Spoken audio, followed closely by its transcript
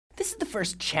This is the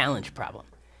first challenge problem.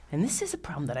 And this is a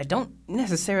problem that I don't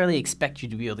necessarily expect you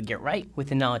to be able to get right with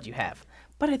the knowledge you have.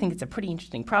 But I think it's a pretty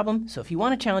interesting problem, so if you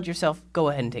want to challenge yourself, go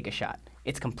ahead and take a shot.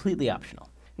 It's completely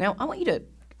optional. Now, I want you to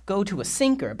go to a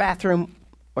sink or a bathroom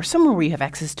or somewhere where you have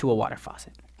access to a water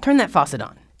faucet. Turn that faucet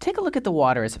on. Take a look at the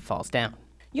water as it falls down.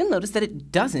 You'll notice that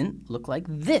it doesn't look like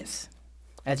this,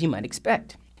 as you might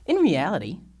expect. In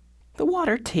reality, the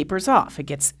water tapers off. It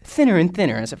gets thinner and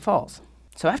thinner as it falls.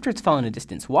 So after it's fallen a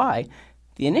distance y,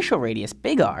 the initial radius,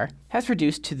 big R, has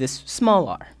reduced to this small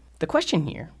r. The question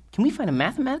here, can we find a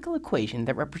mathematical equation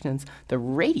that represents the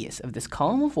radius of this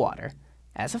column of water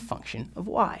as a function of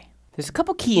y? There's a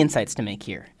couple key insights to make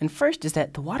here. And first is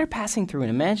that the water passing through an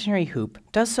imaginary hoop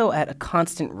does so at a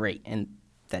constant rate, and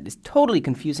that is totally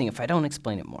confusing if I don't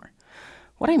explain it more.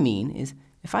 What I mean is,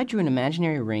 if I drew an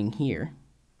imaginary ring here,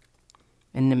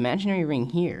 and an imaginary ring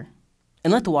here,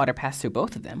 and let the water pass through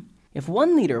both of them, if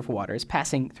 1 liter of water is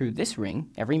passing through this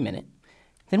ring every minute,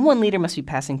 then 1 liter must be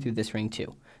passing through this ring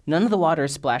too. None of the water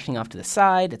is splashing off to the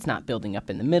side, it's not building up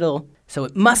in the middle, so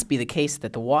it must be the case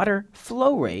that the water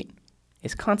flow rate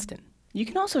is constant. You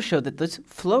can also show that this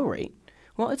flow rate,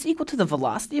 well, it's equal to the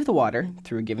velocity of the water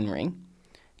through a given ring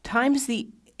times the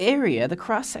area, the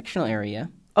cross-sectional area,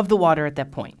 of the water at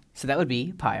that point. So that would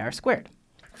be pi r squared.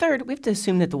 Third, we have to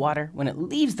assume that the water, when it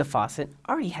leaves the faucet,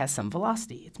 already has some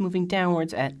velocity. It's moving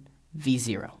downwards at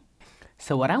v0.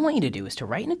 So what I want you to do is to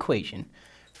write an equation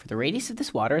for the radius of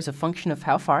this water as a function of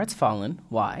how far it's fallen,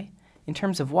 y, in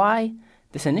terms of y,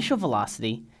 this initial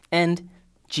velocity, and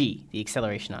g, the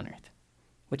acceleration on Earth,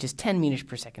 which is 10 meters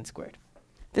per second squared.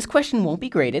 This question won't be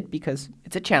graded because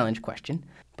it's a challenge question,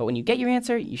 but when you get your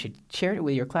answer, you should share it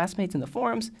with your classmates in the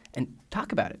forums and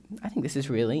talk about it. I think this is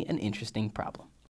really an interesting problem.